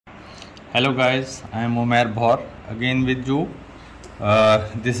Hello guys, I am Umair Bhaur again with you.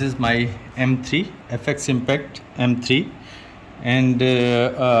 This is my M3 FX Impact M3, and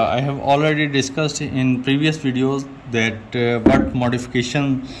I have already discussed in previous videos that what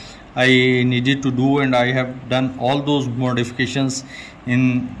modification I needed to do, and I have done all those modifications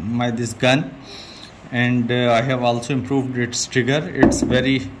in this gun, and I have also improved its trigger. It's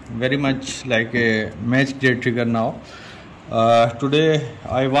very much like a match grade trigger now. Today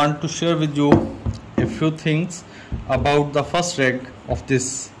I want to share with you a few things about the first reg of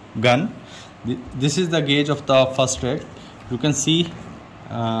this gun. This is the gauge of the first reg. You can see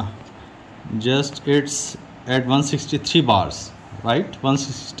just it's at 163 bars, right?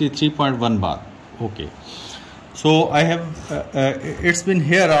 163.1 bar. Okay, so I have it's been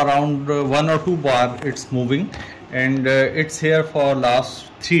here around 1 or 2 bar. It's moving, and it's here for last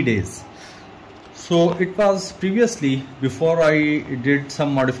 3 days. So it was previously, before I did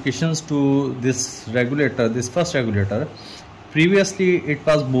some modifications to this regulator, this first regulator, previously it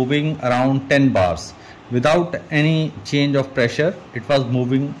was moving around 10 bars without any change of pressure. It was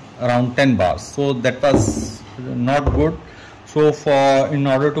moving around 10 bars, so that was not good. So in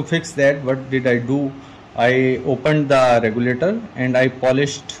order to fix that, what did I do? I opened the regulator and I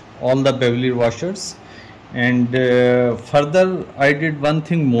polished all the bevel washers. And further I did one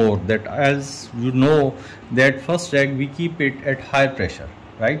thing more, that as you know that first reg we keep it at higher pressure,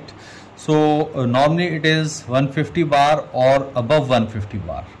 right? So normally it is 150 bar or above 150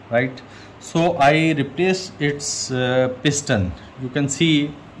 bar, right? So I replaced its piston. You can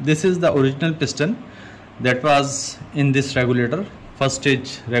see this is the original piston that was in this regulator, first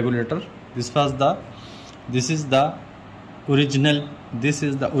stage regulator. This is the original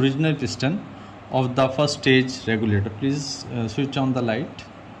piston of the first stage regulator. Please switch on the light.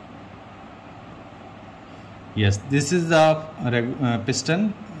 Yes, this is the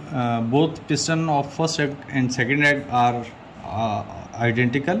piston. Both piston of first reg and second reg are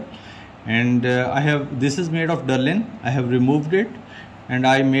identical, and this is made of Durlin. I have removed it and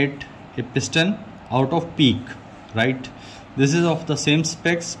I made a piston out of PEEK, right? This is of the same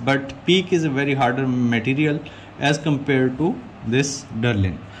specs, but PEEK is a very harder material as compared to this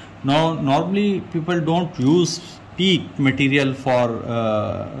Durlin. Now normally people don't use PEEK material for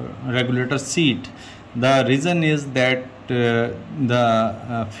regulator seat. The reason is that the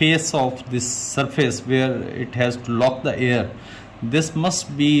face of this surface where it has to lock the air, this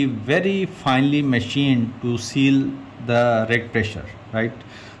must be very finely machined to seal the reg pressure, right?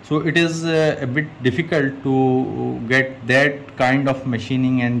 So it is a bit difficult to get that kind of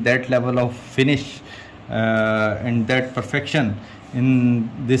machining and that level of finish and that perfection in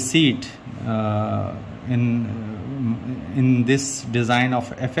this seat, in this design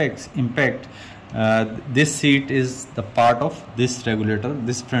of FX Impact. This seat is the part of this regulator,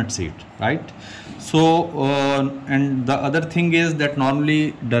 this front seat, right? So and the other thing is that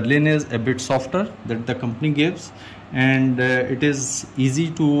normally Durlin is a bit softer that the company gives, and it is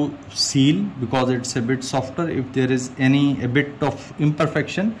easy to seal because it's a bit softer. If there is a bit of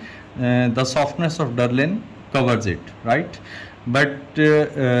imperfection, the softness of Durlin covers it, right? But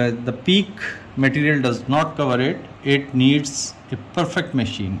the PEEK material does not cover it. It needs a perfect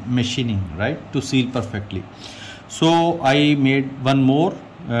machining, right, to seal perfectly. So I made one more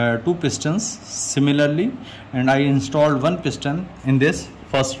 2 pistons similarly, and I installed 1 piston in this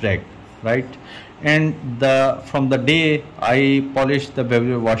first reg, right? And from the day I polished the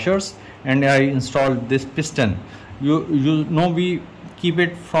bevel washers and I installed this piston, you know we keep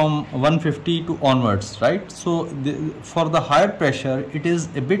it from 150 to onwards, right? So for the higher pressure it is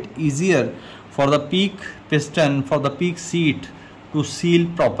a bit easier for the PEEK piston, for the PEEK seat to seal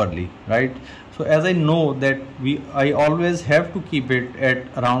properly, right? So as I know that I always have to keep it at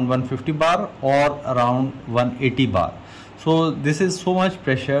around 150 bar or around 180 bar. So this is so much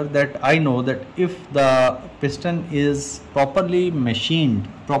pressure that I know that if the piston is properly machined,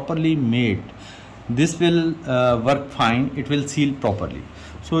 properly made, this will work fine. It will seal properly.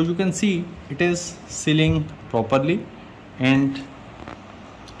 So you can see it is sealing properly and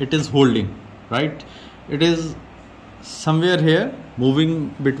it is holding, right? It is somewhere here moving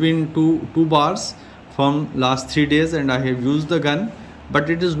between two bars from last 3 days, and I have used the gun, but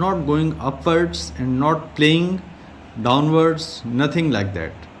it is not going upwards and not playing downwards, nothing like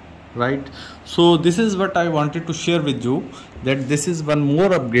that, right? So this is what I wanted to share with you, that this is one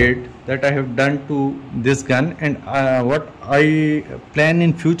more upgrade that I have done to this gun, and what I plan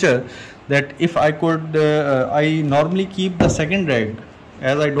in future, that if I could I normally keep the second reg,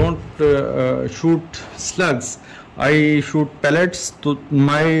 as I don't shoot slugs, I shoot pellets. To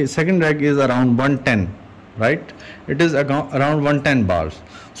my second reg is around 110, right? It is around 110 bars.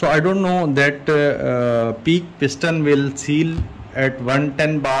 So I don't know that peak piston will seal at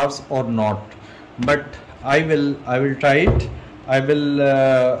 110 bars or not, but I will try it. I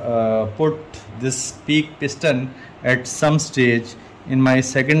will put this peak piston at some stage in my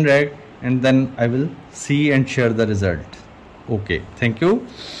second reg, and then I will see and share the result. Okay, thank you.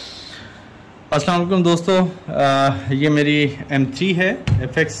 अस्सलाम वालेकुम दोस्तों, ये मेरी M3 है,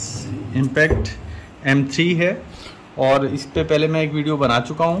 FX Impact M3 है, और इस पे पहले मैं एक वीडियो बना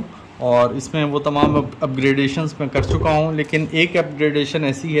चुका हूँ और इसमें वो तमाम अपग्रेडेशंस मैं कर चुका हूँ, लेकिन एक अपग्रेडेशन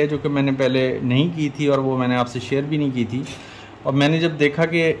ऐसी है जो कि मैंने पहले नहीं की थी और वो मैंने आपसे शेयर भी नहीं की थी। और मैंने जब देखा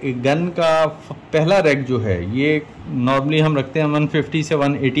कि गन का पहला रैग जो है ये नॉर्मली हम रखते हैं 150 से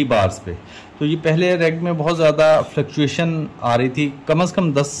 180 बार्स पे, तो ये पहले रैग में बहुत ज़्यादा फ्लक्चुएशन आ रही थी, कम से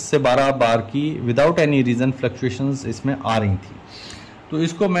कम 10 से 12 बार की विदाउट एनी रीज़न फ्लक्चुएशंस इसमें आ रही थी। तो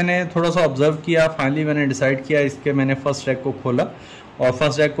इसको मैंने थोड़ा सा ऑब्ज़र्व किया, फाइनली मैंने डिसाइड किया, इसके मैंने फ़र्स्ट रैग को खोला और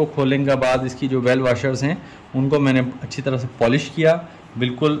फर्स्ट रैग को खोलने के बाद इसकी जो वेल वाशर्स हैं उनको मैंने अच्छी तरह से पॉलिश किया,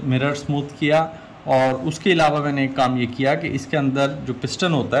 बिल्कुल मिरर स्मूथ किया। और उसके अलावा मैंने एक काम ये किया कि इसके अंदर जो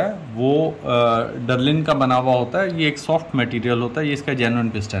पिस्टन होता है वो डर्लिन का बना हुआ होता है, ये एक सॉफ्ट मटेरियल होता है, ये इसका जेन्युइन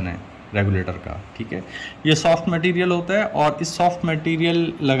पिस्टन है रेगुलेटर का, ठीक है। ये सॉफ्ट मटेरियल होता है और इस सॉफ्ट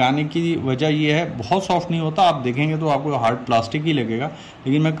मटेरियल लगाने की वजह ये है, बहुत सॉफ्ट नहीं होता, आप देखेंगे तो आपको हार्ड प्लास्टिक ही लगेगा,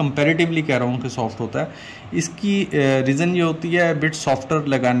 लेकिन मैं कंपैरेटिवली कह रहा हूँ कि सॉफ्ट होता है। इसकी रीज़न ये होती है बिट सॉफ्टर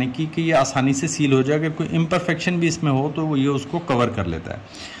लगाने की कि ये आसानी से सील हो जाए, अगर कोई इम्परफेक्शन भी इसमें हो तो ये उसको कवर कर लेता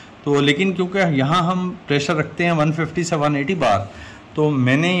है। तो लेकिन क्योंकि यहाँ हम प्रेशर रखते हैं 150 से 180 बार, तो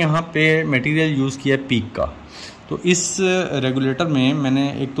मैंने यहाँ पे मटेरियल यूज़ किया है पीक का। तो इस रेगुलेटर में मैंने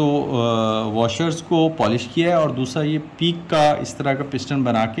एक तो वॉशर्स को पॉलिश किया है और दूसरा ये पीक का इस तरह का पिस्टन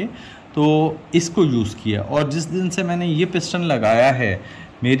बना के तो इसको यूज़ किया। और जिस दिन से मैंने ये पिस्टन लगाया है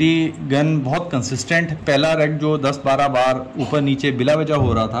मेरी गन बहुत कंसिस्टेंट है। पहला रैग जो 10-12 बार ऊपर नीचे बिला वजह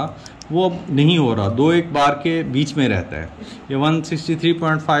हो रहा था वो अब नहीं हो रहा, 2-1 बार के बीच में रहता है। ये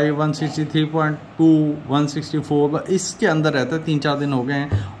 163.5, 163.2, 164 इसके अंदर रहता है, 3-4 दिन हो गए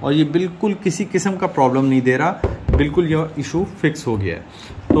हैं और ये बिल्कुल किसी किस्म का प्रॉब्लम नहीं दे रहा, बिल्कुल ये इशू फिक्स हो गया है।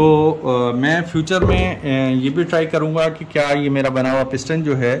 तो मैं फ्यूचर में ये भी ट्राई करूँगा कि क्या ये मेरा बना हुआ पिस्टन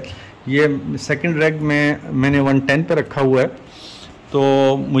जो है ये सेकंड रैग में मैंने 110 पे रखा हुआ है,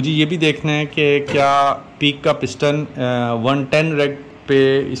 तो मुझे ये भी देखना है कि क्या पीक का पिस्टन 110 रैग पे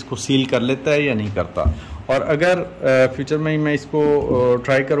इसको सील कर लेता है या नहीं करता। और अगर फ्यूचर में मैं इसको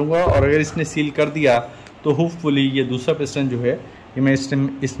ट्राई करूँगा और अगर इसने सील कर दिया तो होपफुली ये दूसरा पिस्टन जो है ये मैं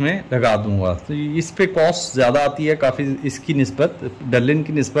इसमें लगा दूंगा। तो इस पे कॉस्ट ज़्यादा आती है काफ़ी, इसकी निस्बत डर्लिन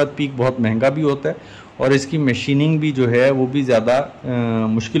की निस्बत पीक बहुत महंगा भी होता है और इसकी मशीनिंग भी जो है वो भी ज़्यादा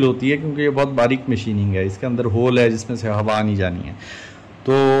मुश्किल होती है क्योंकि ये बहुत बारीक मशीनिंग है, इसके अंदर होल है जिसमें से हवा आनी जानी है।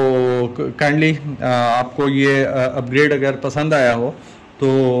 तो काइंडली आपको ये अपग्रेड अगर पसंद आया हो तो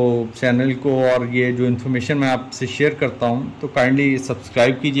चैनल को और ये जो इन्फॉर्मेशन मैं आपसे शेयर करता हूँ तो काइंडली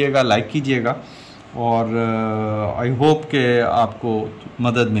सब्सक्राइब कीजिएगा, लाइक कीजिएगा और आई होप कि आपको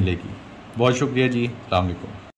मदद मिलेगी। बहुत शुक्रिया जी, अस्सलाम वालेकुम।